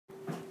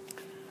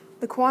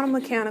The quantum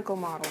mechanical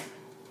model.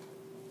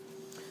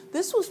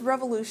 This was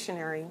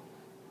revolutionary.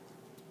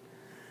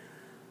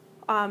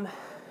 And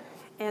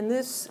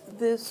this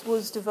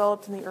was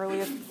developed in the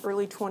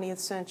early 20th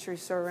century,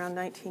 so around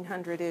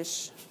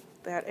 1900-ish,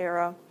 that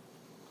era.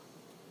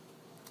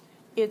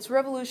 It's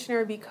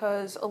revolutionary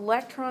because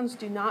electrons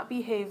do not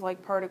behave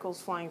like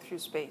particles flying through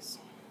space.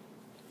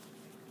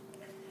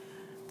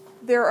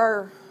 There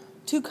are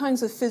two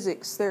kinds of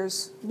physics.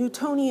 There's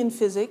Newtonian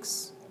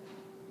physics,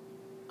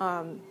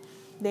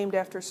 named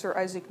after Sir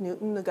Isaac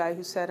Newton, the guy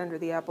who sat under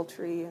the apple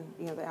tree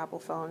and the apple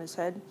fell on his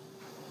head.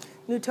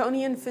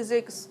 Newtonian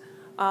physics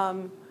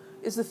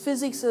is the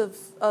physics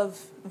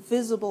of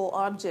visible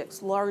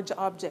objects, large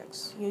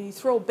objects. You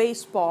throw a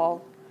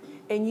baseball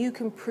and you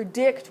can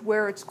predict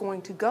where it's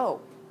going to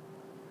go.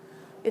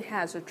 It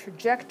has a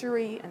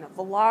trajectory and a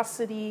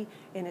velocity,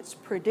 and it's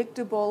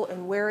predictable,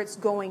 and where it's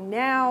going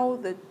now,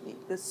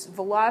 this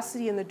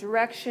velocity and the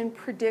direction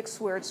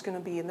predicts where it's going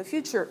to be in the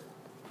future.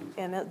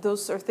 And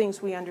those are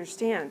things we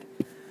understand.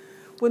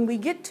 When we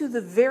get to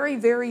the very,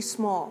 very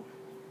small,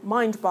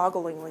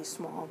 mind-bogglingly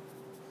small,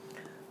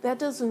 that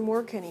doesn't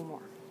work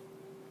anymore.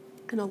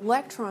 And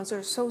electrons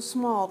are so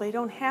small, they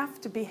don't have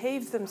to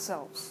behave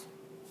themselves.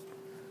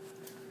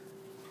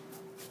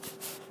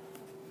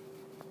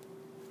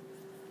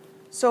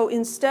 So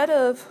instead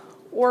of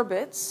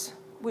orbits,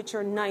 which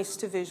are nice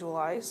to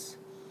visualize,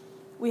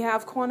 we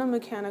have quantum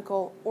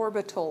mechanical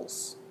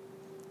orbitals.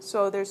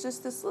 So there's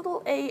just this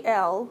little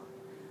AL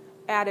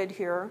added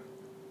here,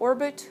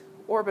 orbit,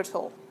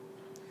 orbital.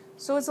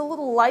 So it's a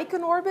little like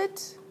an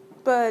orbit,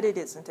 but it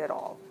isn't at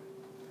all.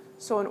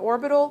 So an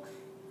orbital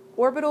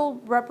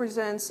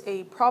represents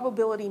a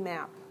probability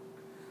map.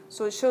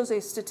 So it shows a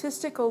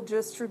statistical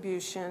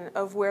distribution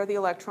of where the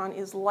electron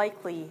is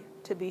likely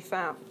to be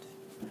found.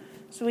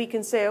 So we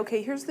can say,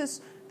 okay, here's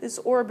this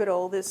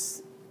orbital,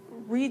 this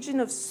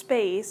region of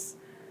space.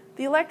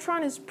 The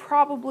electron is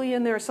probably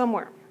in there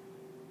somewhere.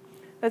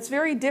 That's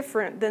very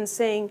different than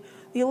saying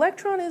the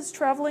electron is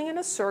traveling in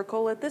a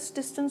circle at this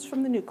distance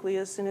from the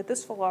nucleus and at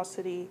this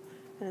velocity,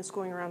 and it's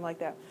going around like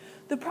that.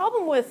 The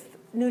problem with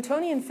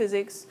Newtonian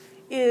physics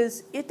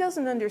is it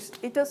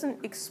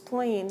doesn't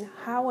explain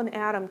how an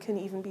atom can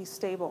even be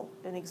stable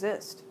and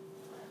exist.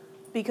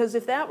 Because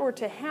if that were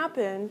to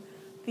happen,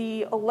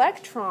 the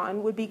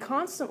electron would be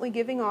constantly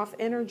giving off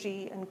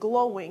energy and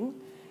glowing,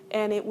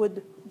 and it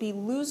would be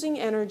losing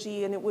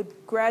energy, and it would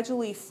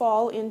gradually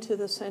fall into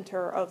the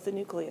center of the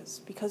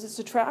nucleus because it's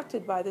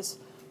attracted by this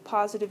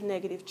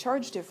positive-negative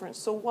charge difference.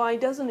 So why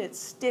doesn't it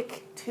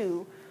stick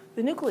to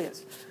the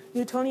nucleus?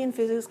 Newtonian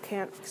physics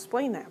can't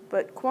explain that,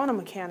 but quantum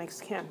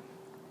mechanics can.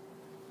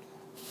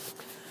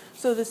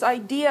 So this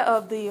idea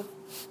of the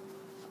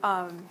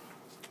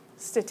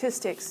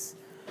statistics,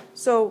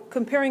 so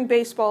comparing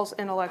baseballs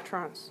and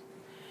electrons.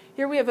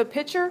 Here we have a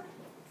pitcher,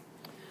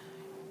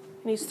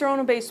 and he's throwing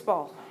a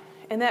baseball.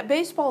 And that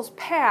baseball's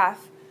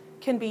path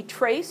can be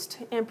traced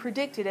and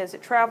predicted as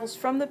it travels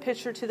from the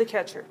pitcher to the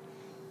catcher.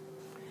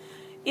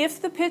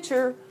 If the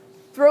pitcher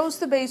throws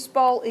the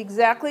baseball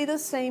exactly the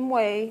same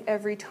way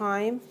every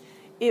time,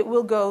 it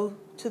will go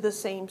to the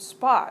same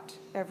spot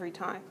every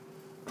time.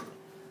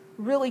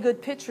 Really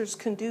good pitchers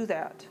can do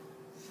that.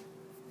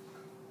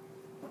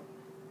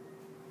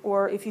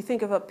 Or if you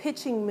think of a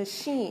pitching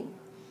machine,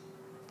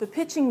 the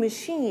pitching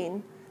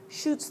machine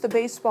shoots the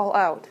baseball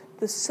out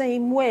the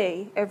same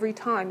way every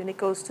time, and it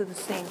goes to the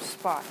same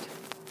spot.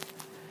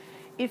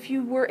 If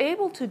you were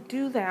able to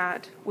do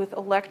that with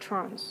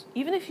electrons,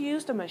 even if you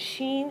used a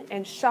machine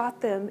and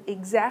shot them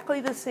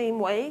exactly the same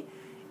way,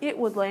 it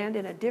would land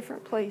in a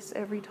different place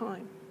every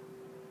time.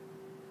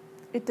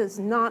 It does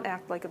not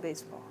act like a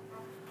baseball.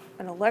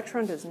 An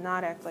electron does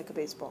not act like a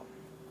baseball.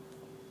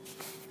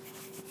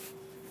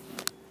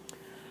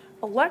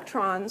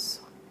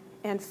 Electrons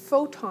and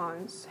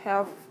photons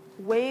have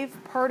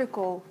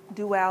wave-particle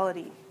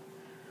duality.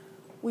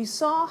 We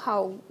saw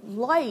how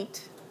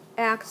light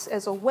acts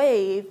as a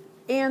wave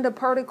and a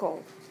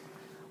particle.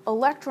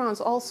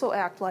 Electrons also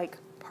act like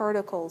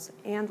particles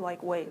and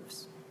like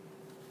waves.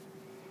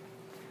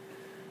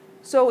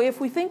 So if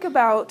we think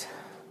about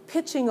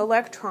pitching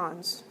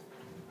electrons,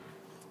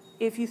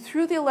 if you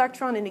threw the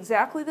electron in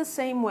exactly the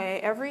same way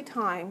every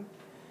time,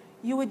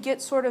 you would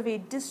get sort of a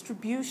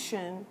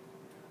distribution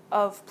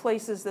of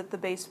places that the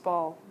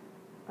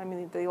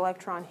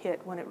electron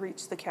hit when it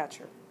reached the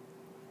catcher.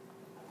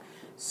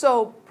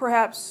 So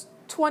perhaps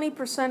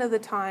 20% of the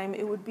time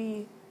it would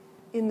be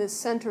in this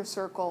center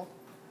circle,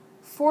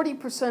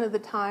 40% of the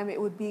time it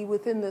would be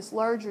within this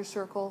larger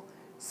circle,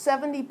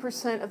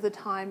 70% of the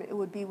time it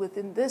would be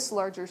within this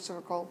larger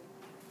circle,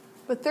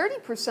 but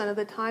 30% of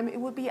the time it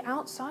would be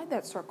outside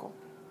that circle.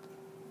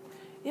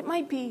 It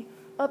might be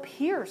up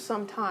here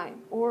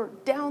sometime or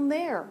down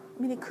there.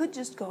 I mean, it could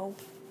just go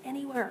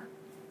anywhere.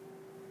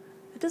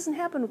 It doesn't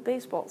happen with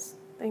baseballs,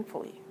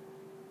 thankfully.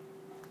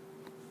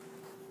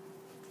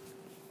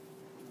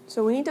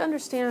 So we need to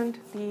understand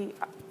the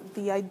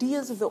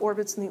ideas of the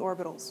orbits and the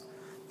orbitals.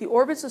 The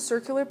orbit's a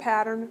circular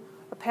pattern,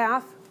 a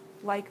path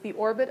like the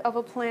orbit of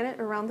a planet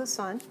around the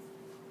sun.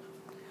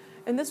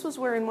 And this was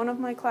where in one of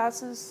my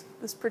classes,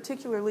 this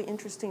particularly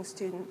interesting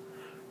student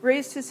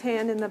raised his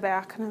hand in the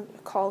back, and I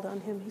called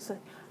on him. He said,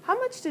 "How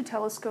much do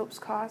telescopes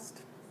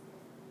cost?"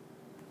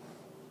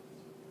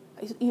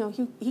 You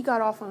know, he got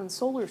off on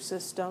solar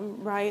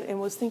system, right, and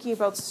was thinking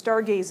about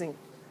stargazing.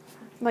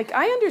 Like,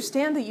 I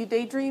understand that you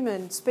daydream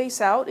and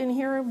space out in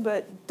here,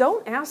 but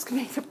don't ask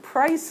me to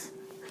price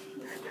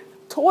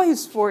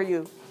toys for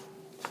you.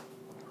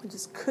 I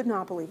just could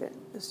not believe it.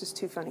 It's just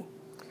too funny.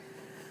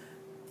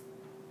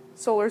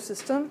 Solar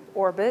system,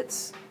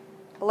 orbits,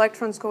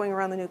 electrons going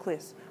around the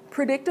nucleus.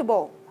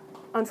 Predictable.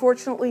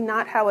 Unfortunately,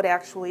 not how it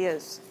actually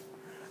is.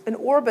 An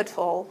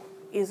orbital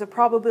is a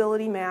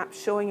probability map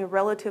showing a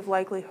relative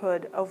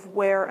likelihood of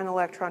where an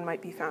electron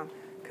might be found.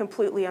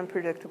 Completely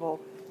unpredictable.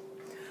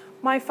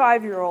 My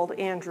 5-year-old,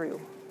 Andrew,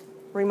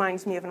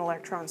 reminds me of an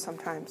electron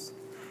sometimes.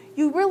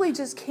 You really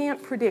just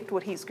can't predict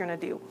what he's going to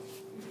do.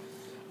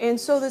 And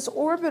so this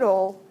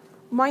orbital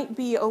might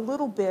be a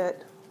little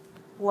bit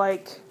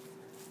like,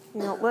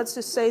 you know, let's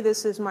just say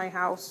this is my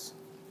house,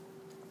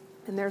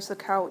 and there's the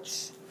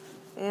couch,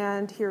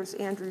 and here's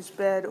Andrew's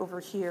bed over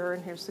here,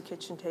 and here's the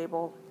kitchen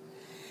table.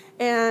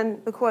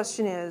 And the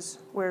question is,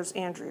 where's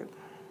Andrew?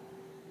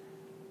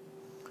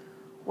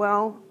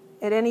 Well,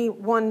 at any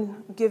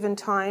one given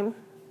time,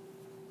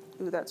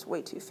 ooh, that's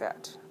way too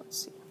fat. Let's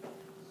see.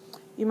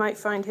 You might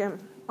find him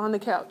on the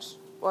couch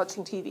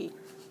watching TV.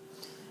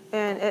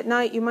 And at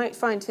night, you might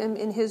find him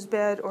in his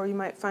bed, or you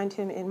might find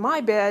him in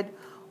my bed,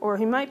 or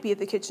he might be at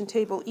the kitchen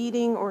table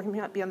eating, or he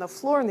might be on the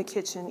floor in the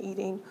kitchen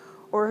eating,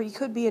 or he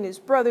could be in his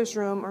brother's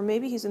room, or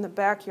maybe he's in the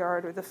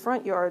backyard or the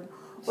front yard.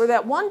 Or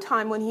that one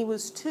time when he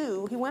was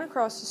 2, he went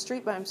across the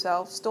street by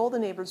himself, stole the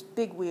neighbor's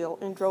big wheel,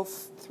 and drove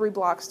 3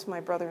 blocks to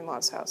my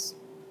brother-in-law's house.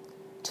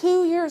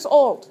 2 years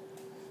old.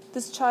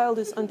 This child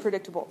is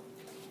unpredictable.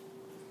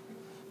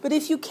 But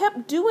if you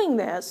kept doing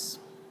this,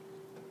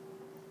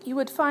 you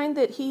would find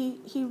that he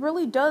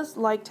really does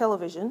like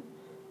television,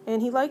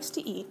 and he likes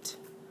to eat.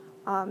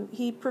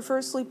 He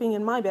prefers sleeping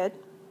in my bed.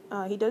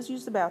 He does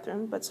use the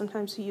bathroom, but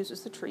sometimes he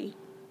uses the tree.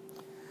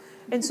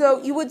 And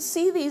so you would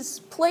see these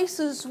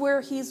places where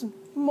he's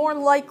more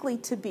likely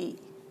to be.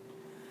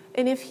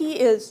 And if he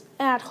is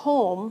at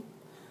home,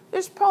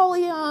 there's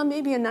probably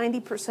maybe a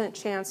 90%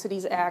 chance that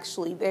he's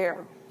actually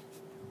there.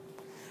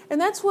 And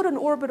that's what an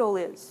orbital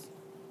is.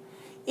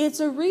 It's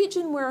a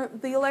region where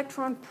the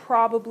electron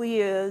probably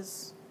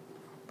is,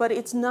 but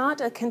it's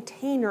not a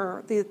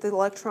container that the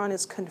electron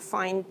is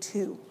confined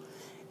to.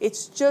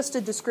 It's just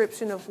a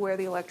description of where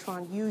the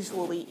electron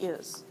usually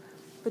is,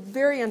 but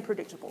very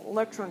unpredictable.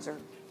 Electrons are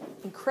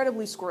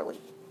incredibly squirrely.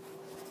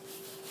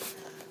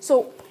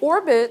 So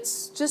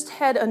orbits just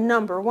had a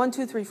number, 1,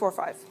 2, 3, 4,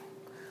 5.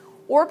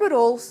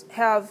 Orbitals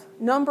have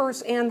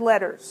numbers and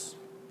letters.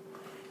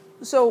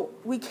 So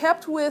we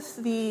kept with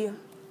the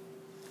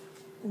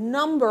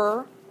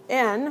number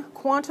n,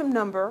 quantum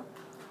number,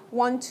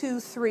 1, 2,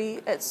 3,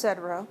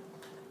 etc.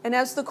 And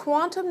as the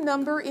quantum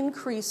number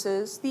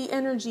increases, the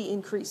energy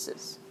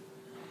increases.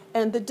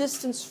 And the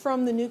distance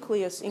from the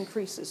nucleus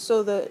increases.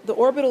 So the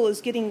orbital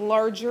is getting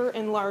larger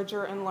and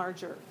larger and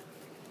larger.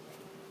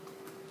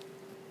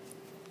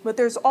 But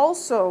there's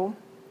also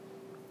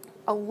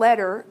a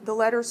letter. The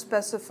letter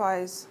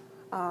specifies,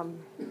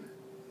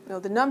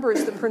 the number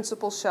is the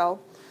principal shell.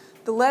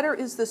 The letter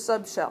is the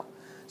subshell.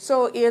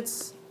 So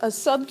it's a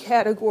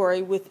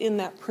subcategory within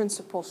that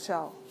principal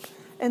shell.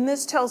 And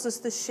this tells us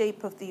the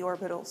shape of the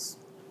orbitals.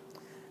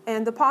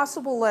 And the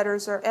possible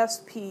letters are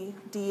S, P,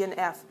 D, and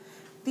F.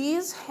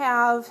 These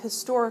have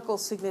historical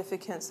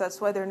significance.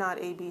 That's why they're not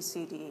A, B,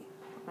 C, D.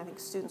 I think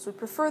students would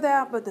prefer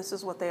that, but this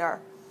is what they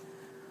are.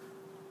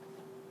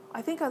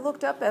 I think I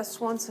looked up S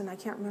once, and I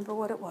can't remember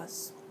what it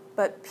was.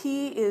 But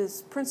P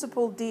is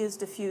principal, D is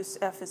diffuse,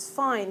 F is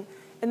fine.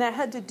 And that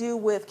had to do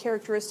with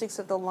characteristics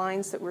of the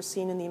lines that were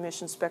seen in the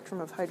emission spectrum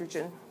of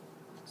hydrogen.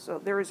 So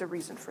there is a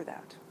reason for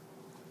that.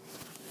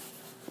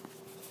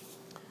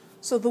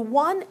 So the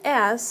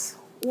 1s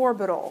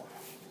orbital.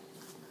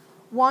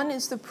 1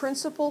 is the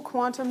principal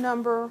quantum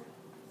number,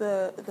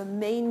 the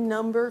main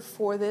number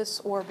for this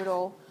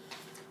orbital,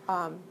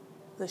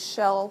 the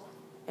shell,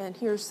 and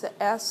here's the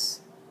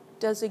S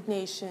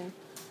designation.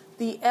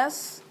 The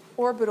S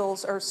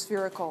orbitals are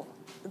spherical.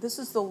 This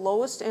is the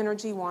lowest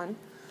energy one.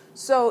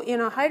 So in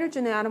a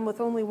hydrogen atom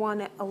with only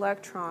 1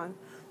 electron,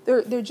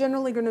 they're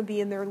generally going to be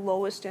in their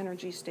lowest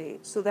energy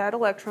state. So that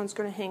electron's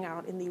going to hang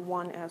out in the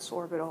 1s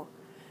orbital.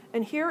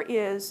 And here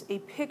is a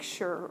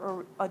picture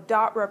or a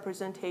dot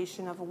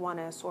representation of a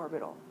 1s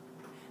orbital.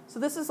 So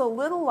this is a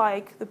little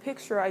like the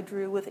picture I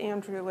drew with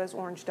Andrew as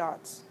orange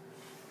dots.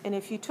 And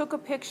if you took a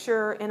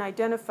picture and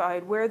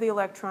identified where the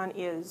electron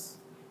is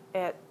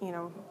at,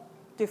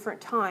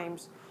 different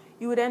times,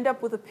 you would end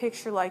up with a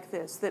picture like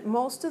this, that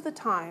most of the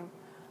time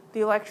the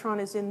electron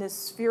is in this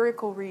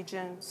spherical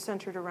region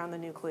centered around the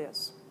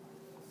nucleus.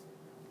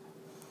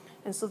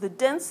 And so the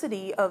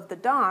density of the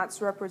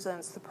dots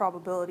represents the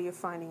probability of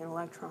finding an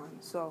electron.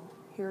 So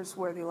here's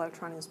where the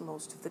electron is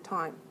most of the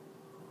time.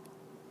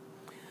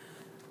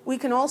 We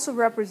can also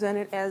represent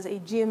it as a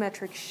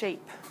geometric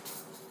shape.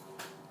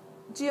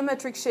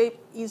 geometric shape,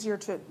 easier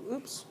to,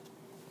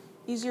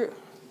 I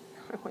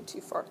went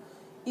too far,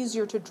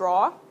 easier to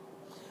draw,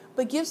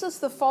 but gives us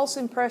the false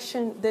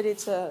impression that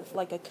it's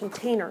like a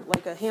container,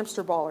 like a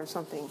hamster ball or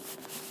something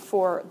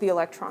for the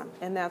electron,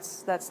 and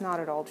that's not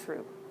at all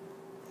true.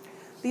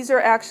 These are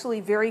actually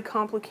very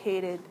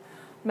complicated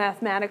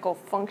mathematical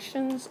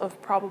functions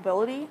of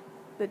probability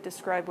that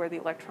describe where the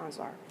electrons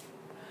are.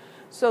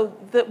 So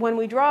that when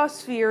we draw a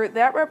sphere,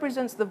 that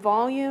represents the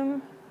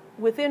volume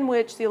within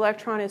which the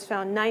electron is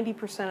found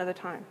 90% of the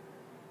time.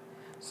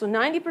 So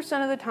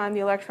 90% of the time, the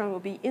electron will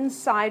be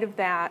inside of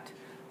that,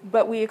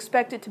 but we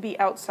expect it to be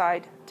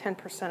outside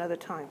 10% of the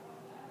time.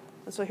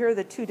 And so here are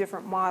the two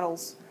different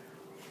models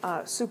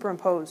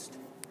superimposed.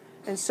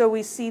 And so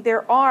we see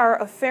there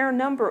are a fair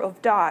number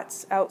of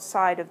dots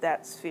outside of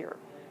that sphere.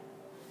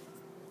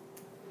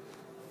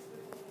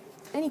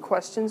 Any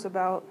questions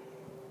about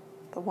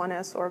the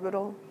 1s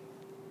orbital?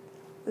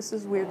 This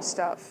is weird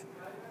stuff,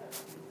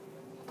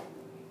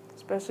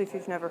 especially if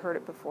you've never heard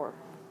it before.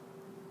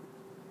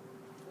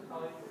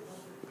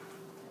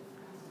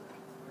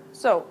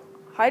 So,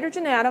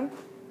 hydrogen atom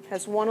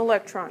has one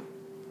electron.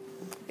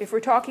 If we're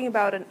talking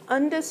about an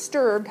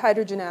undisturbed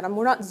hydrogen atom,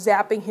 we're not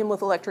zapping him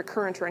with electric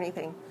current or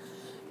anything,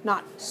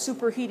 not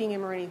superheating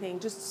him or anything,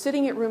 just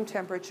sitting at room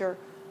temperature,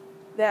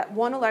 that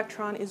one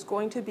electron is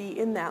going to be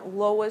in that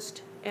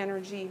lowest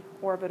energy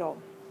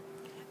orbital.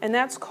 And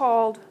that's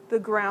called the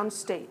ground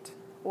state,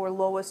 or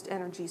lowest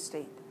energy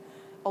state.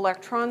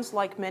 Electrons,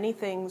 like many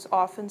things,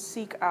 often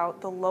seek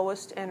out the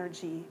lowest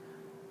energy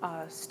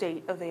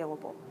state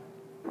available.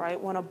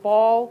 Right? When a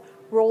ball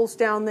rolls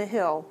down the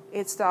hill,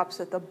 it stops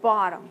at the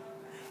bottom.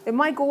 It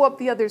might go up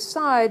the other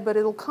side, but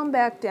it'll come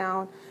back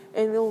down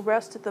and it'll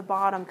rest at the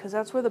bottom because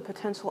that's where the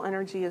potential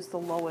energy is the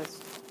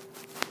lowest.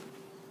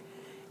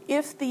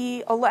 If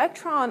the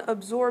electron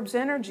absorbs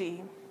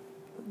energy,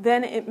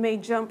 then it may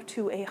jump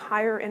to a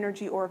higher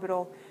energy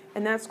orbital,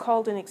 and that's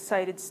called an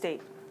excited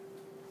state.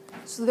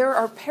 So there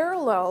are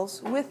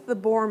parallels with the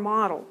Bohr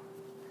model.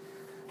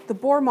 The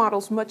Bohr model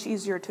is much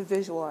easier to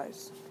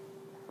visualize.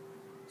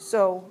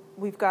 So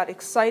we've got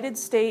excited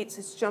states,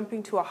 it's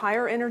jumping to a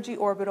higher energy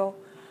orbital,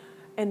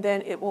 and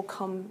then it will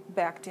come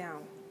back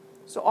down.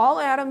 So all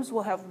atoms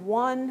will have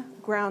one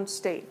ground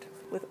state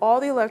with all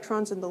the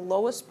electrons in the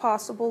lowest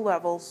possible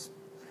levels,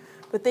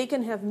 but they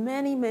can have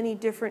many, many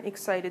different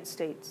excited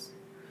states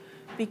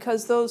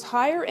because those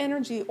higher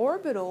energy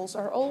orbitals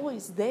are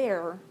always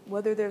there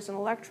whether there's an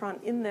electron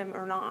in them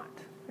or not.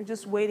 They're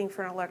just waiting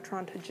for an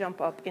electron to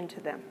jump up into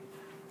them.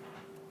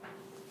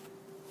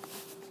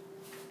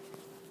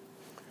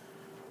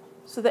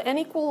 So the n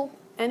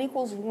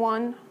equals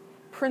 1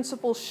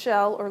 principal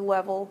shell or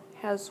level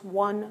has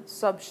one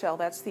subshell.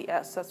 That's the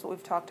S. That's what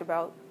we've talked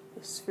about,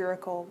 the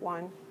spherical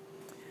one.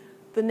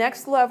 The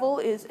next level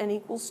is n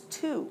equals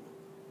 2.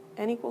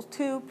 N equals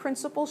 2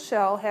 principal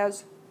shell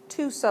has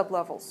two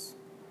sublevels.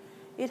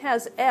 It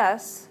has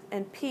S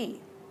and P.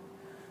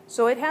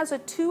 So it has a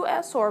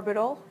 2s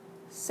orbital,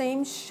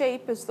 same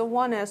shape as the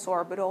 1s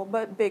orbital,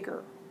 but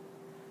bigger.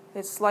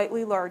 It's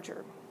slightly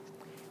larger.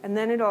 And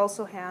then it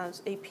also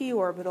has a p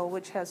orbital,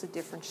 which has a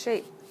different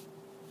shape.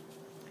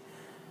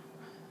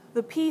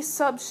 The p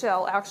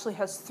subshell actually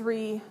has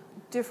 3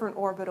 different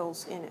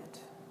orbitals in it.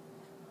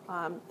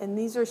 And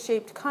these are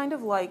shaped kind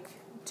of like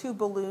 2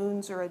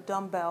 balloons or a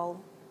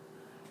dumbbell.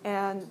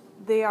 And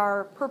they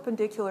are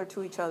perpendicular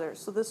to each other.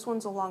 So this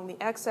one's along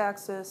the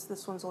x-axis,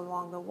 this one's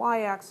along the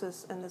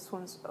y-axis, and this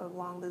one's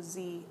along the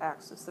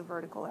z-axis, the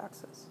vertical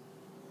axis.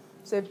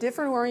 So they have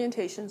different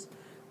orientations.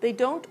 They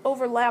don't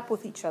overlap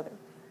with each other.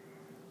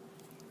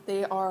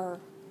 They are,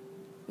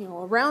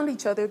 around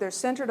each other. They're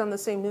centered on the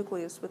same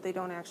nucleus, but they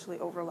don't actually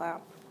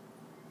overlap.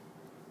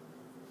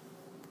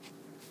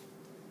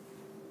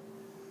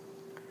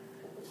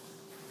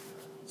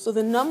 So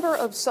the number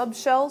of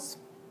subshells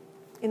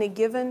in a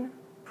given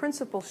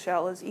principal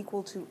shell is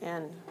equal to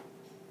n.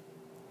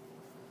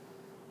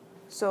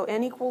 So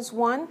n equals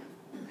 1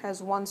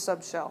 has 1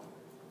 subshell.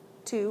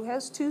 2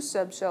 has 2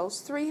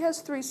 subshells. 3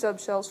 has 3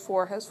 subshells.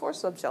 4 has 4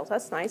 subshells.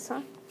 That's nice,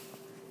 huh?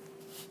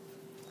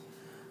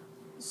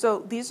 So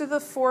these are the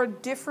 4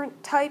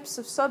 different types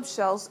of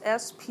subshells,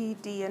 S, P,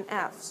 D, and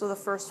F. So the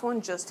first one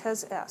just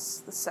has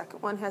S. The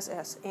second one has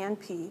S and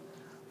P.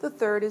 The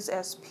third is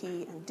S,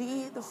 P, and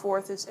D. The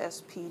fourth is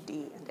S, P,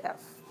 D, and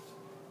F.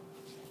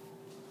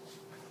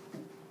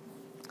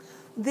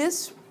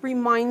 This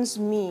reminds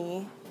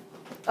me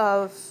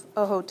of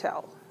a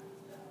hotel.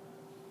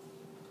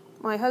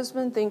 My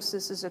husband thinks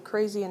this is a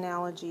crazy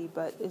analogy,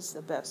 but it's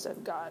the best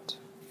I've got.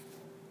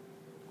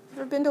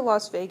 Ever been to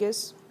Las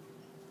Vegas?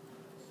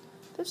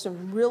 There's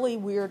some really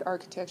weird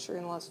architecture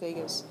in Las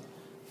Vegas.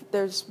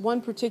 There's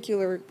one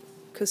particular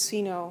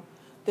casino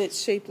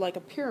that's shaped like a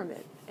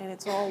pyramid, and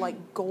it's all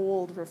like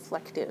gold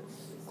reflective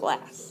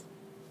glass.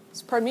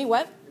 Pardon me,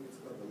 what?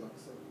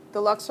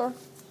 The Luxor?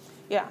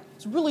 Yeah,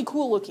 it's really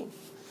cool looking.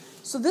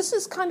 So this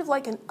is kind of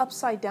like an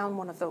upside down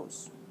one of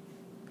those.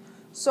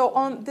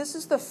 So this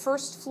is the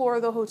first floor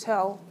of the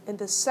hotel, and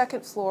the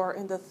second floor,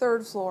 and the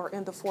third floor,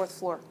 and the fourth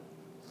floor.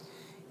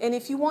 And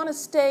if you want to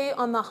stay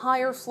on the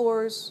higher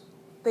floors,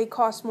 they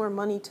cost more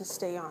money to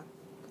stay on.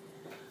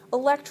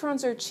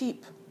 Electrons are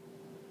cheap.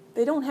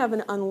 They don't have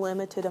an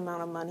unlimited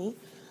amount of money.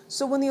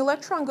 So when the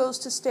electron goes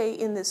to stay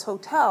in this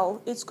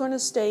hotel, it's going to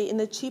stay in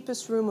the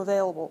cheapest room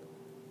available,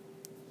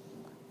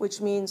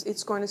 which means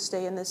it's going to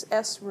stay in this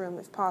S room,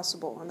 if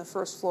possible, on the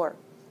first floor.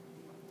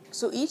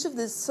 So each of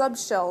these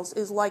subshells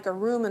is like a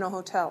room in a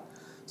hotel.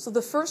 So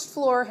the first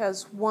floor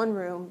has one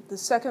room, the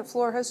second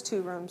floor has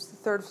 2 rooms, the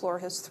third floor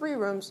has 3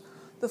 rooms,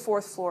 the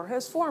fourth floor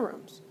has 4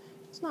 rooms.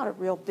 It's not a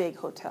real big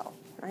hotel,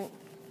 right?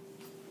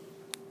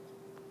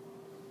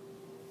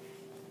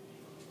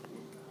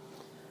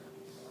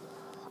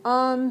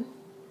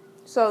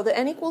 So the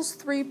n equals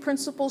 3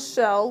 principal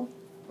shell,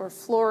 or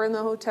floor in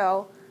the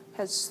hotel,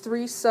 has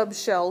 3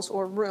 subshells,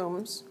 or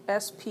rooms,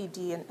 S, P,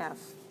 D, and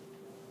F.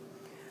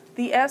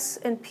 The S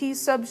and P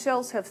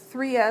subshells have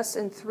 3 s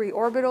and 3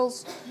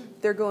 orbitals.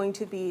 They're going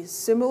to be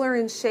similar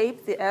in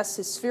shape. The S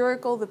is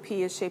spherical, the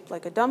P is shaped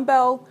like a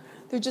dumbbell.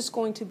 They're just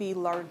going to be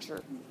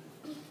larger.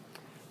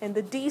 And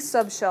the D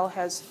subshell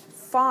has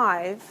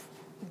 5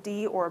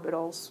 d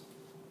orbitals,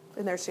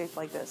 and they're shaped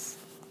like this.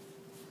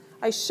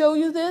 I show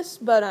you this,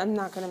 but I'm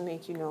not going to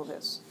make you know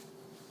this.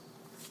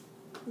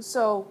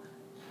 So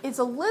it's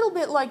a little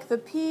bit like the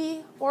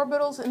p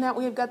orbitals in that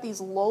we've got these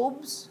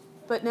lobes,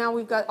 but now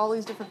we've got all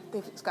these different,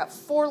 it's got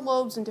 4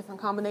 lobes in different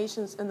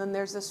combinations, and then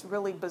there's this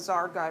really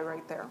bizarre guy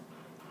right there.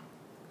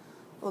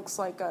 Looks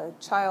like a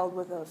child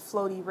with a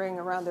floaty ring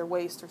around their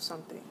waist or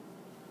something.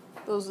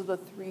 Those are the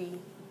 3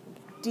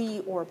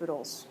 d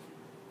orbitals.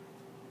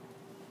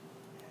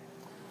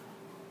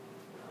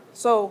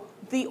 So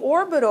the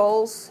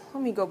orbitals,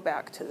 let me go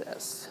back to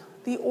this.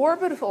 The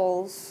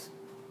orbitals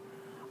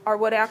are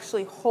what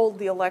actually hold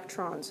the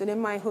electrons. And in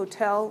my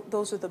hotel,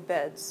 those are the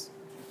beds.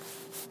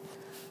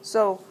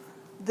 So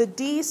the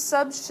D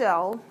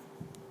subshell,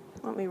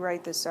 let me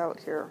write this out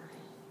here.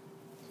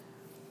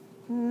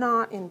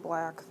 Not in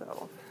black,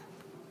 though.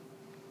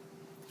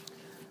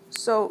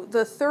 So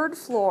the third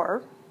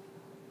floor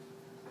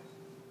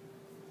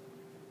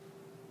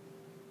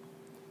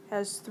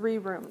has 3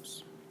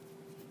 rooms.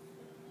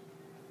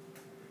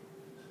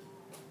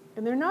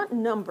 And they're not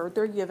numbered,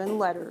 they're given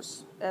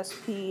letters, S,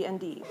 P, and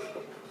D.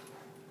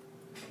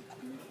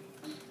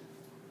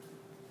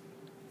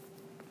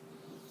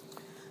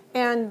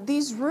 And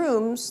these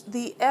rooms,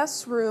 the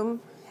S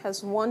room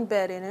has 1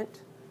 bed in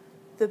it,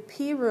 the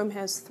P room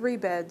has 3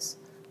 beds,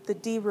 the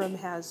D room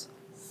has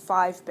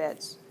 5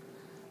 beds.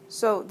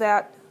 So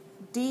that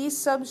D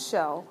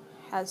subshell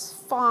has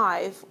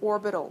 5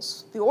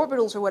 orbitals. The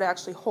orbitals are what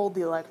actually hold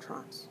the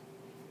electrons.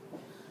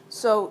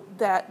 So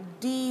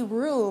that D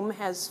room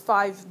has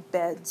 5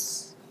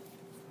 beds.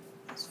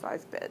 It's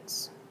 5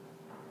 beds.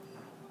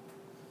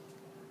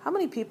 How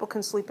many people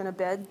can sleep in a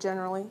bed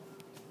generally?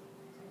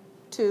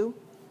 2.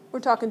 We're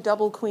talking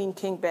double, queen,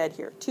 king bed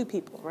here. 2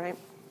 people, right?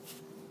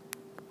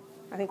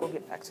 I think we'll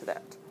get back to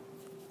that.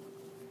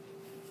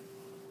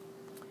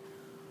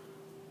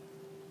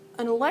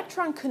 An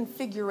electron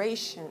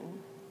configuration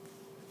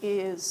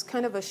is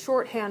kind of a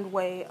shorthand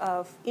way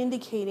of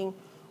indicating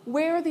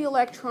where the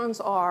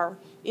electrons are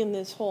in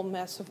this whole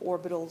mess of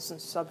orbitals and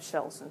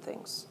subshells and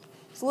things.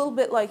 It's a little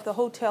bit like the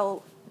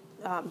hotel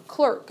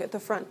clerk at the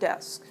front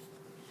desk,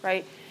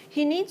 right?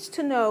 He needs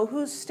to know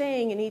who's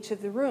staying in each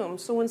of the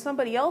rooms, so when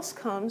somebody else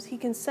comes, he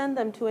can send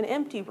them to an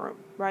empty room,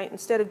 right?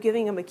 Instead of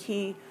giving them a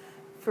key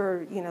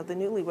for, the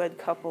newlywed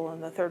couple on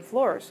the 3rd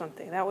floor or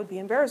something. That would be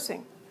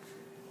embarrassing.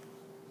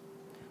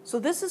 So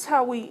this is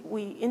how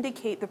we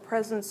indicate the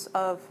presence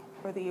of,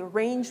 or the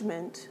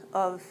arrangement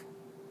of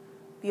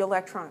the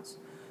electrons.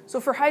 So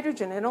for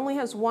hydrogen, it only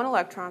has 1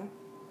 electron,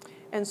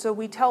 and so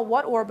we tell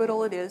what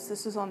orbital it is.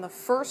 This is on the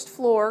first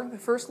floor, the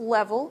first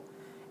level,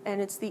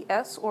 and it's the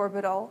s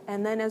orbital,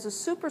 and then as a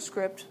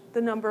superscript,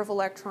 the number of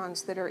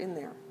electrons that are in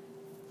there.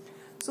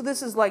 So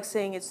this is like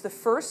saying it's the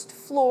first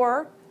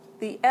floor,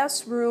 the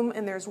s room,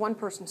 and there's 1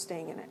 person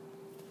staying in it,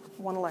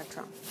 1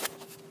 electron.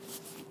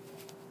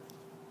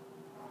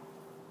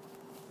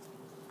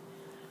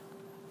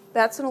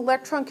 That's an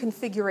electron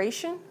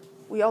configuration.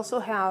 We also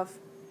have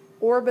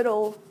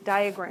orbital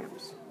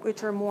diagrams,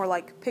 which are more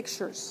like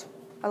pictures.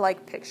 I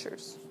like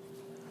pictures.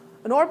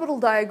 An orbital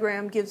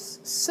diagram gives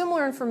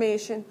similar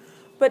information,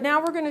 but now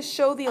we're going to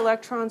show the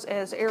electrons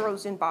as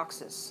arrows in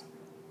boxes.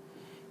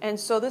 And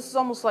so this is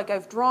almost like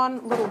I've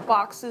drawn little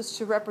boxes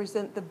to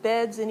represent the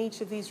beds in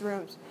each of these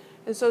rooms.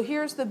 And so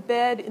here's the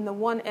bed in the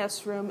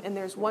 1s room, and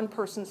there's 1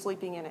 person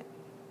sleeping in it.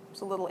 It's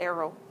a little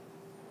arrow.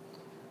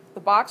 The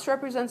box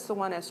represents the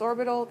 1s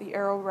orbital, the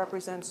arrow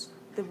represents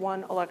the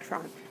 1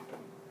 electron.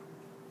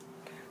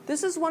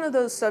 This is one of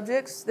those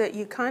subjects that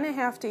you kind of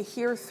have to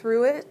hear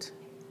through it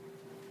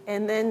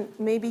and then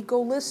maybe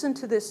go listen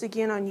to this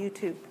again on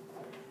YouTube.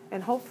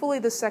 And hopefully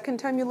the second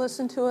time you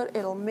listen to it,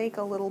 it'll make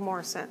a little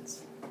more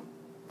sense.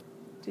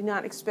 Do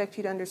not expect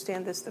you to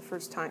understand this the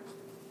first time.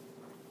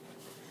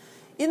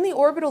 In the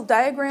orbital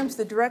diagrams,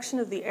 the direction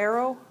of the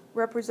arrow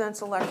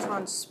represents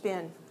electron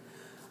spin.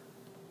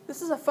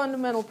 This is a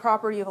fundamental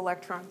property of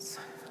electrons.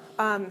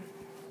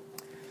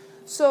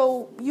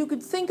 So you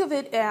could think of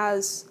it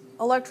as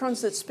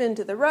electrons that spin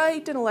to the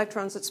right and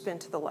electrons that spin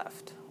to the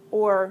left.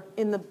 Or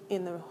in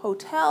the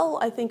hotel,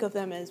 I think of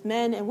them as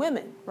men and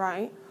women,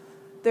 right?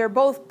 They're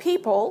both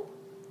people,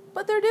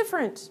 but they're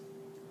different,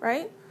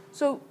 right?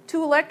 So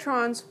two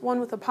electrons, one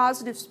with a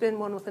positive spin,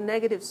 one with a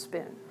negative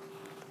spin.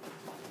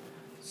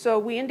 So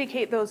we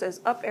indicate those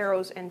as up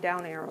arrows and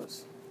down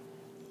arrows.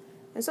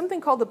 And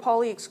something called the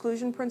Pauli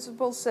exclusion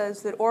principle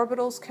says that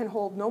orbitals can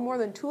hold no more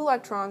than two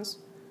electrons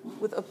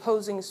with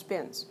opposing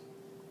spins.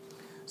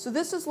 So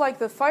this is like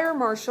the fire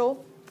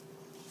marshal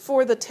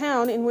for the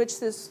town in which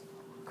this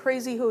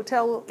crazy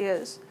hotel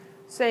is,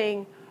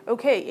 saying,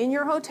 okay, in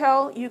your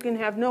hotel you can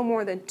have no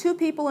more than two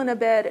people in a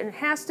bed, and it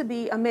has to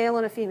be a male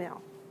and a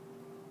female.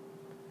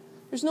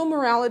 There's no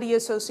morality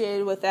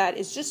associated with that.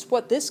 It's just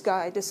what this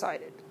guy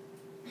decided.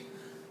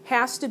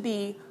 Has to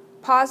be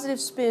positive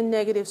spin,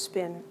 negative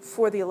spin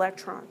for the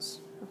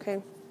electrons.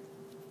 Okay?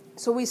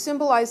 So we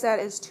symbolize that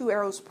as two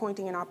arrows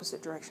pointing in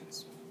opposite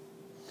directions.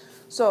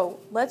 So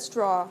let's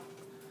draw,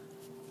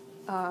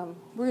 we're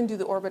going to do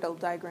the orbital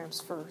diagrams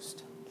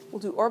first. We'll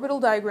do orbital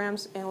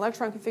diagrams and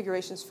electron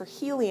configurations for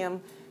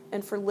helium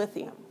and for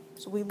lithium.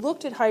 So we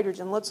looked at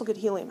hydrogen. Let's look at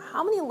helium.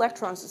 How many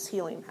electrons does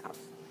helium have?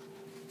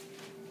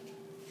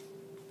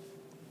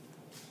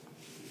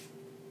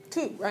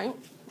 2, right?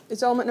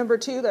 It's element number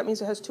 2. That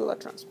means it has 2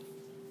 electrons.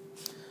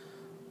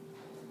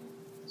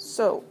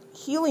 So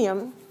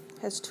helium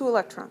has 2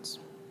 electrons.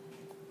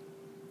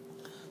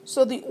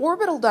 So the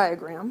orbital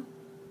diagram,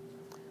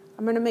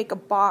 I'm going to make a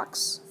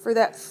box for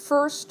that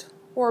first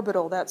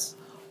orbital. That's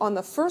on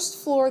the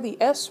first floor, the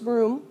S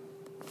room,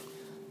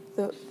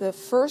 the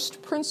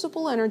first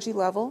principal energy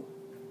level.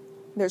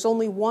 There's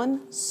only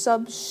one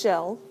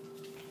subshell,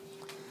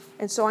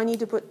 and so I need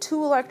to put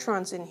 2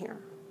 electrons in here.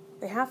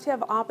 They have to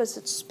have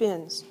opposite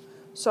spins.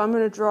 So I'm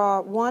going to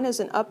draw one as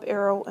an up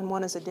arrow and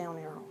one as a down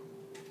arrow.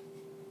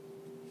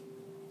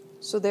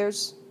 So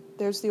there's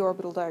the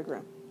orbital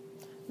diagram.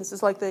 This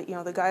is like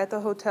the guy at the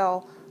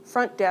hotel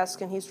front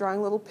desk, and he's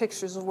drawing little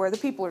pictures of where the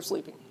people are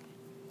sleeping.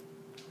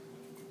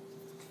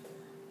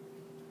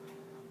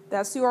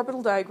 That's the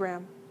orbital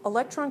diagram.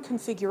 Electron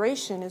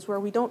configuration is where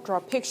we don't draw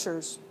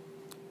pictures.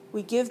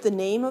 We give the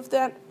name of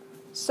that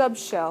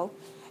subshell,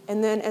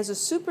 and then as a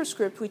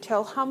superscript, we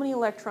tell how many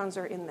electrons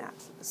are in that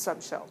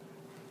subshell,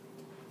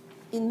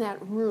 in that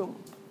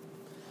room.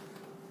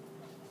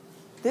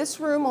 This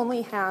room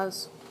only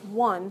has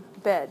one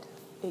bed.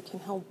 It can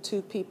hold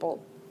 2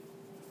 people.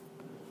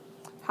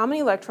 How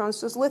many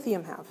electrons does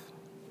lithium have?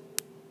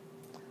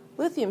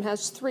 Lithium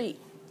has 3.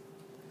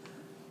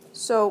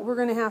 So we're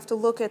going to have to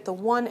look at the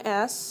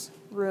 1s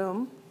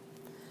room,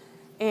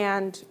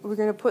 and we're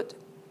going to put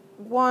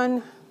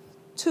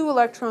 2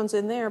 electrons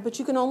in there, but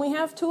you can only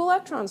have 2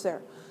 electrons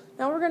there.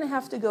 Now we're going to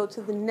have to go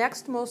to the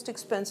next most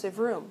expensive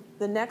room,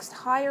 the next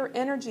higher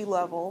energy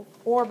level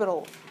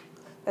orbital.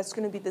 That's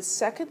going to be the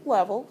second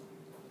level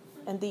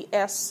and the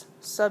S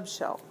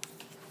subshell.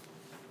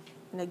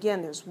 And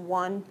again, there's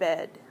one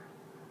bed.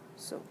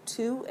 So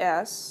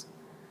 2s,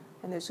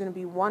 and there's going to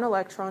be 1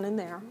 electron in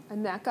there,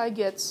 and that guy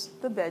gets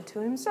the bed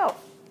to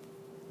himself.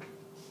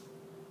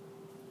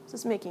 Is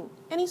this making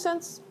any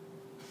sense?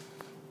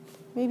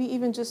 Maybe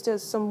even just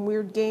as some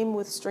weird game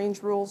with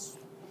strange rules.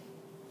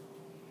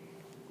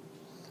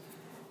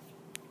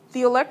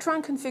 The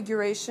electron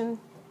configuration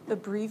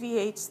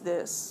abbreviates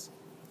this.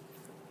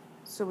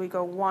 So we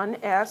go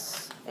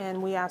 1s,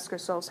 and we ask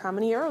ourselves, how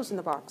many arrows in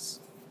the box?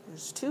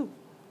 There's 2.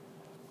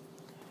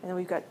 And then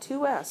we've got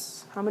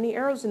 2s. How many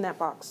arrows in that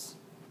box?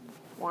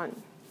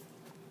 1.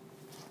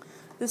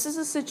 This is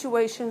a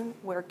situation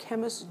where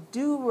chemists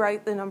do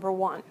write the number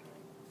 1.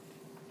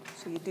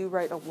 So you do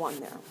write a 1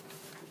 there.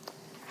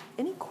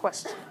 Any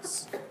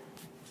questions?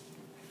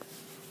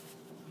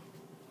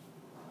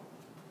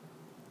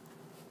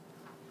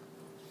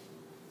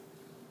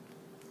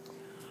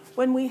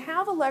 When we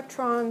have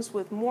atoms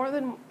with more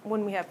than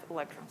one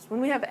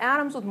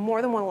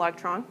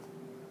electron,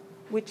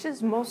 which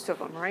is most of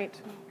them,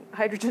 right?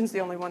 Hydrogen's the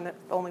only one that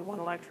only 1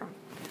 electron.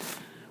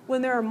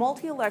 When there are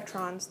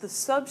multi-electrons, the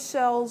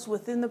subshells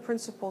within the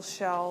principal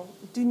shell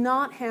do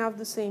not have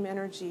the same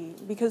energy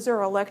because there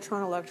are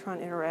electron-electron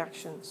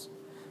interactions.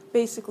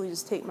 Basically,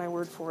 just take my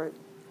word for it.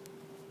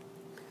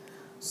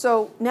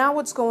 So now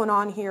what's going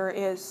on here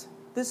is,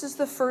 this is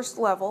the first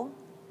level,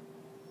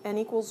 n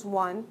equals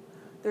 1.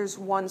 There's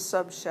 1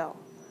 subshell.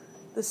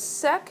 The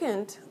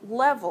second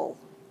level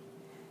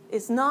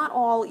is not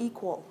all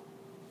equal.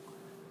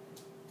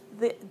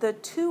 The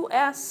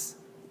 2s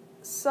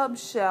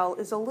subshell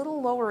is a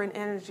little lower in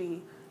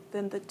energy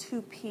than the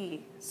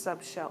 2p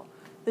subshell.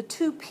 The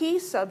 2p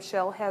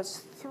subshell has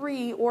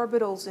 3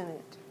 orbitals in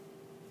it.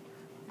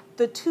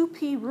 The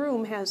 2p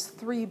room has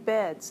 3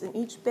 beds, and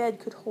each bed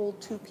could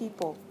hold 2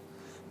 people.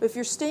 But if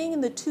you're staying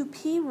in the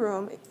 2p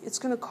room, it's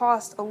going to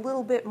cost a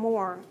little bit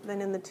more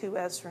than in the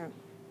 2s room.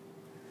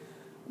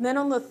 And then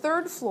on the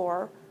 3rd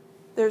floor,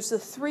 there's the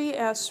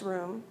 3s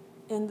room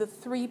and the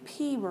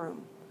 3p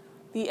room.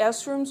 The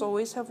s rooms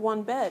always have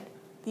 1 bed.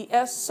 The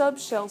s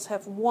subshells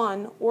have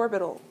 1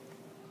 orbital.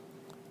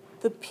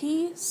 The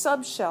p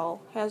subshell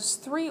has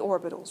 3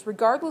 orbitals,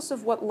 regardless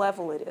of what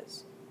level it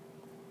is.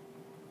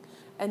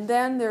 And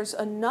then there's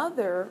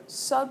another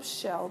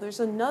subshell. There's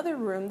another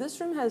room. This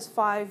room has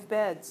 5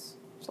 beds.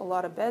 There's a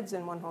lot of beds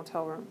in one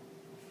hotel room.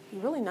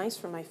 It'd be really nice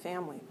for my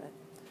family, but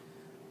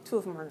 2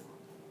 of them are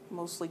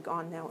mostly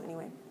gone now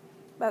anyway.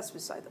 That's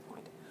beside the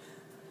point.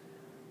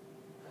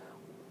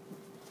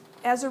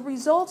 As a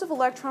result of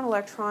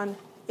electron-electron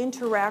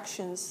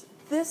interactions,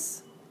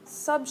 this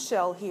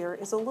subshell here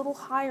is a little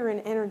higher in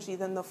energy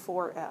than the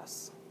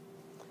 4s.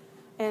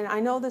 And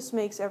I know this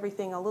makes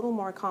everything a little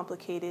more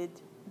complicated,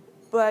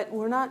 but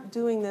we're not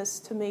doing this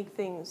to make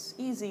things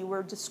easy.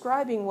 We're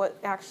describing what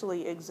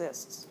actually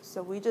exists.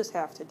 So we just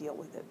have to deal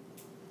with it.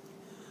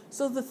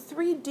 So the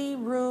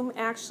 3D room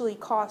actually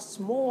costs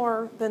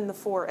more than the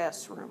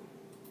 4s room.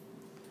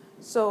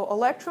 So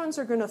electrons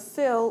are going to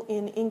fill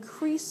in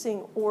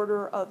increasing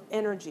order of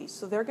energy.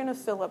 So they're going to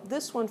fill up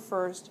this one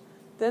first,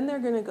 then they're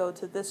going to go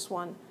to this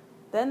one,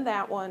 then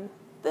that one,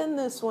 then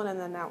this one, and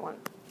then that one.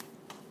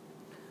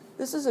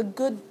 This is a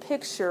good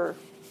picture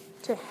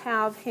to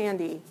have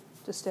handy,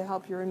 just to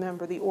help you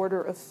remember the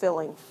order of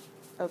filling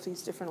of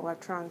these different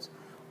electrons'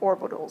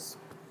 orbitals.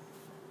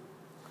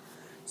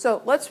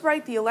 So let's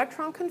write the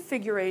electron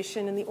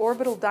configuration and the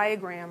orbital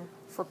diagram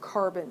for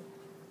carbon.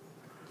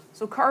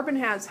 So carbon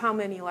has how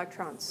many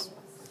electrons?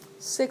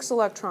 6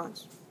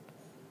 electrons.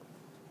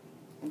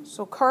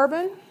 So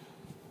carbon,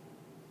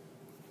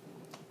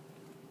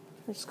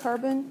 there's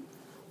carbon.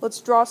 Let's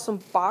draw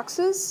some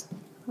boxes.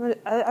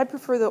 I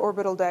prefer the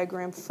orbital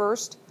diagram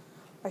first.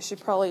 I should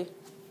probably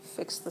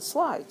fix the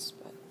slides,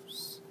 but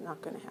it's not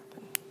going to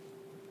happen.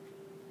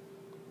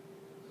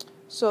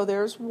 So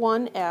there's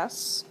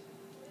 1s,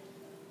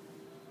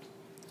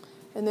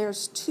 and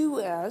there's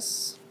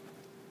 2s,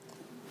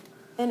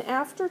 and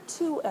after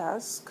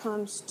 2s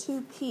comes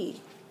 2p.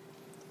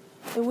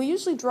 And we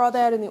usually draw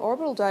that in the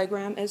orbital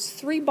diagram as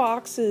 3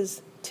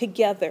 boxes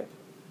together.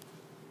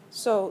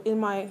 So in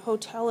my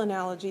hotel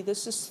analogy,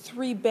 this is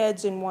 3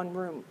 beds in one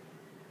room.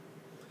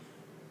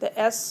 The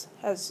s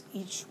has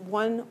each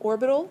 1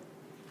 orbital,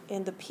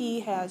 and the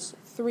p has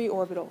 3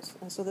 orbitals.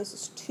 And so this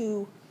is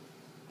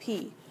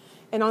 2p.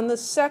 And on the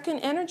second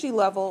energy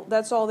level,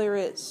 that's all there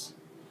is.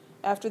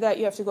 After that,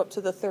 you have to go up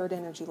to the 3rd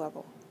energy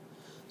level.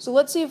 So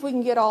let's see if we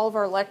can get all of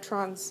our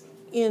electrons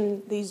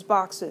in these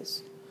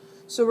boxes.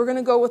 So we're going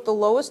to go with the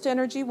lowest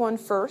energy one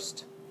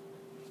first,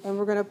 and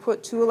we're going to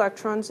put 2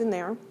 electrons in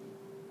there.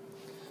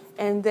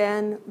 And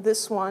then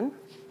this one,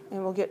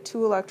 and we'll get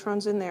 2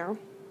 electrons in there.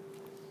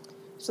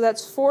 So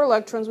that's 4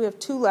 electrons. We have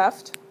 2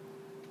 left.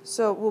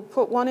 So we'll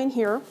put 1 in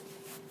here.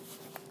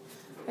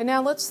 And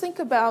now let's think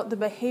about the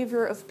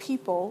behavior of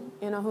people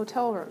in a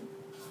hotel room.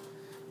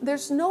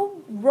 There's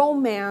no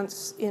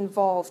romance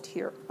involved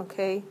here,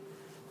 okay?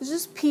 There's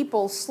just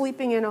people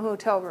sleeping in a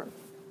hotel room.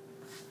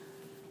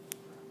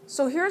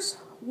 So here's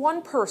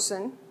one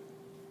person.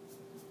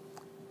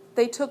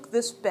 They took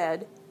this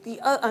bed.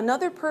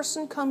 Another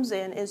person comes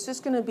in. It's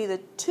just going to be the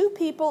 2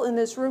 people in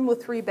this room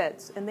with 3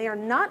 beds, and they are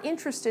not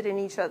interested in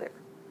each other.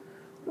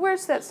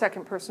 Where's that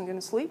second person going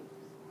to sleep?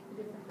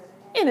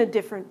 In a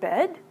different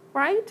bed,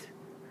 right?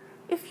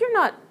 If you're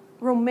not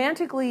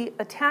romantically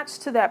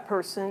attached to that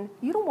person,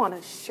 you don't want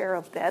to share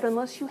a bed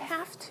unless you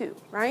have to,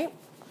 right?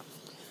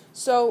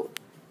 So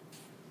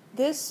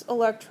this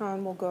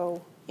electron will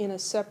go in a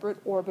separate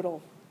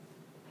orbital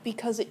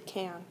because it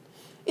can.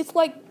 It's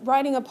like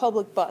riding a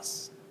public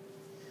bus.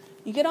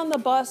 You get on the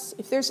bus,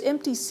 if there's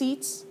empty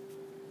seats,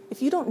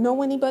 if you don't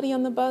know anybody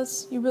on the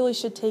bus, you really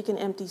should take an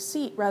empty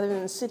seat rather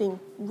than sitting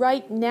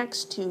right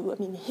next to,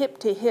 hip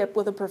to hip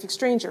with a perfect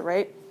stranger,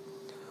 right?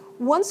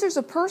 Once there's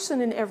a person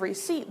in every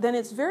seat, then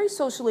it's very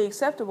socially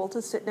acceptable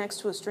to sit next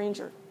to a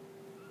stranger.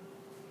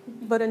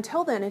 But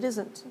until then, it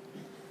isn't.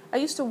 I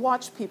used to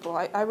watch people.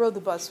 I rode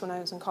the bus when I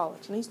was in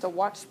college, and I used to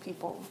watch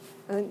people.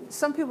 And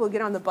some people would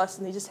get on the bus,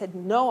 and they just had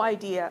no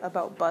idea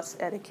about bus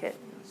etiquette.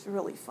 It's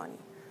really funny.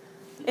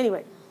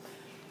 Anyway,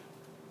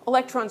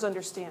 electrons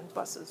understand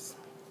buses.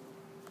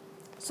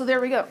 So there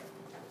we go.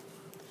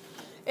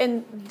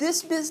 And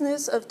this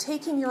business of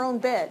taking your own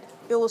bed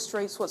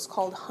illustrates what's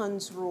called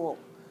Hund's rule.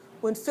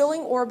 When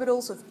filling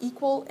orbitals of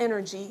equal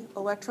energy,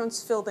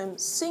 electrons fill them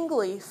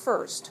singly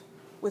first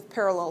with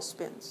parallel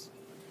spins.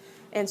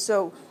 And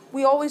so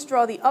we always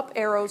draw the up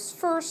arrows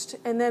first,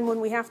 and then when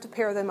we have to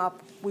pair them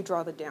up, we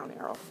draw the down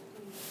arrow.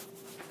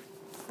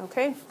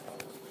 Okay?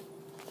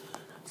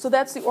 So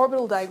that's the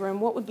orbital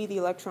diagram. What would be the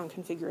electron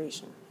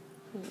configuration?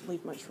 I didn't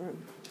leave much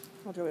room.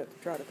 I'll draw it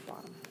at the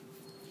bottom.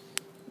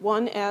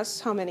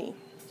 1s, how many?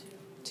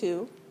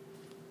 2.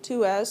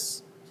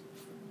 2s,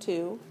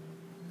 2.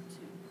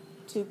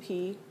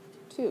 2p,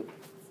 2.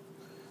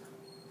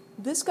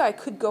 This guy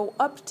could go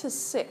up to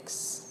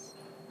 6,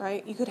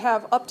 right? You could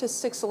have up to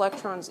 6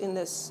 electrons in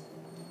this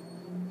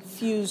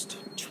fused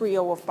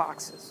trio of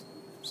boxes.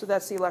 So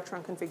that's the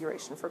electron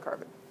configuration for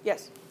carbon.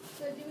 Yes?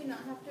 So do we not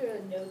have to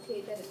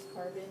notate that it's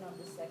carbon on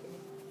the second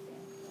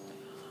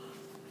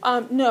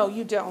example? No,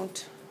 you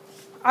don't.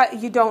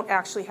 You don't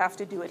actually have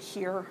to do it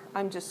here.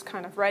 I'm just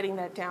kind of writing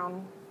that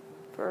down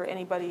for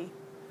anybody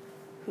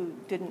who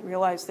didn't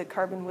realize that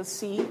carbon was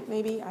C,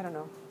 maybe? I don't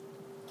know.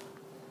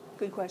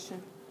 Good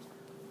question.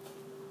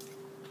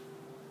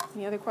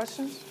 Any other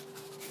questions?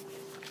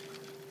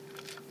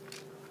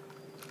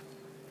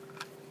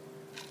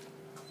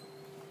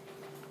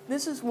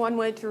 This is one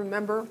way to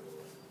remember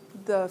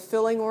the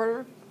filling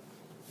order.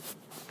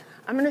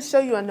 I'm going to show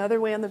you another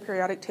way on the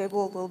periodic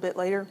table a little bit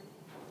later.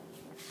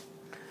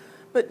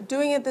 But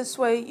doing it this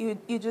way,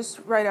 you just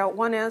write out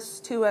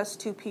 1s, 2s,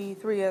 2p,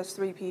 3s,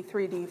 3p,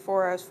 3d,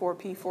 4s,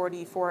 4p,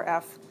 4d,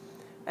 4f,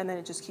 and then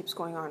it just keeps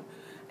going on.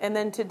 And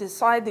then to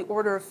decide the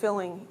order of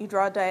filling, you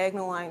draw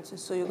diagonal lines. And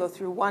so you go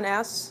through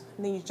 1s,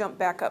 and then you jump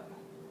back up.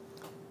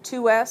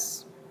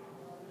 2s,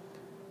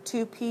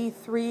 2p,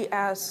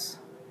 3s,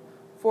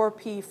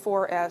 4p,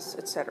 4s,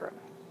 etc.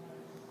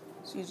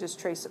 So you just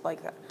trace it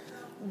like that.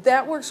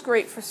 That works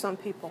great for some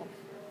people.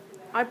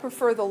 I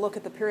prefer the look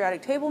at the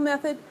periodic table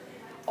method.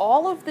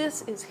 All of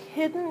this is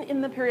hidden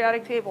in the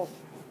periodic table.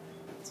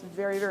 It's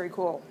very, very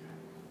cool.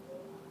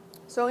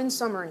 So in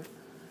summary,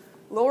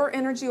 lower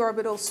energy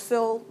orbitals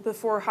fill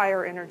before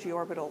higher energy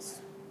orbitals.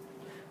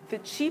 The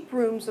cheap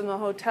rooms in the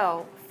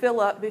hotel fill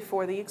up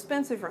before the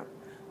expensive room.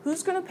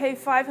 Who's going to pay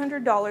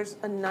 $500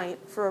 a night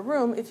for a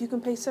room if you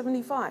can pay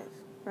 $75,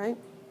 right?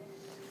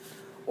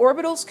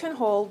 Orbitals can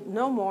hold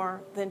no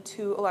more than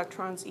 2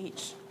 electrons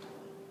each.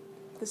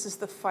 This is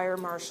the fire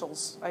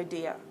marshal's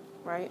idea,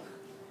 right?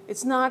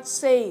 It's not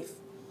safe.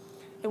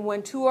 And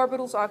when 2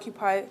 orbitals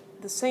occupy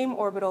the same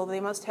orbital,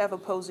 they must have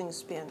opposing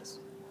spins.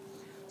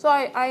 So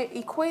I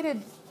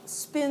equated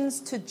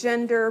spins to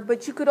gender,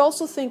 but you could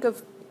also think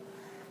of,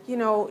 you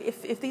know,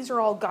 if these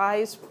are all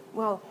guys,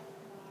 well,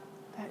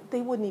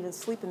 they wouldn't even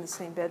sleep in the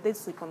same bed. They'd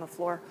sleep on the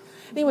floor.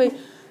 Anyway,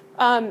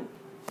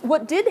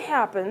 what did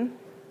happen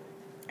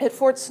at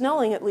Fort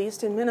Snelling, at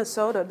least in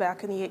Minnesota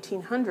back in the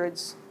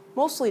 1800s,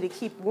 mostly to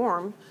keep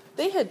warm,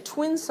 they had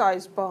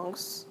twin-size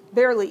bunks,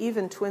 barely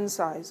even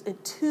twin-size,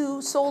 and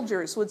 2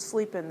 soldiers would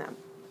sleep in them.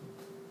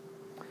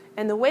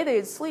 And the way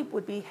they'd sleep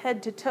would be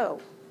head to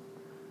toe.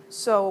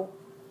 So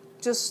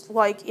just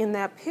like in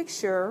that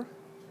picture,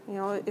 you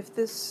know, if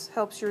this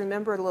helps you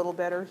remember it a little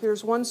better,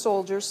 here's one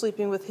soldier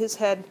sleeping with his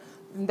head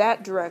in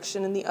that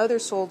direction, and the other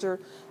soldier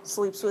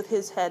sleeps with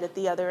his head at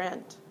the other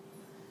end.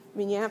 I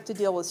mean, you have to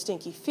deal with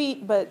stinky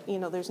feet, but, you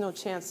know, there's no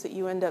chance that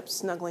you end up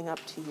snuggling up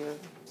to your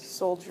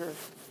soldier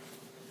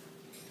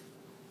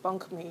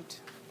bunkmate.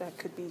 That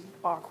could be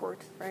awkward,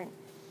 right?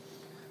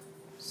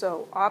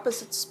 So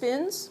opposite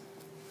spins.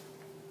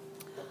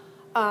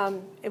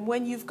 And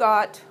when you've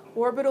got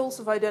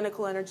orbitals of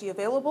identical energy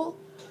available,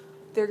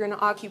 they're going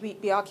to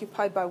be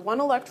occupied by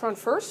 1 electron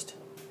first,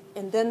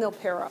 and then they'll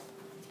pair up.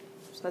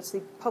 So that's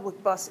the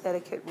public bus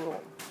etiquette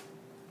rule.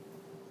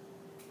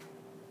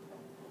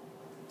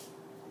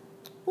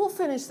 We'll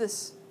finish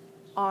this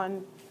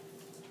on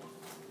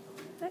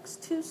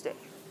next Tuesday.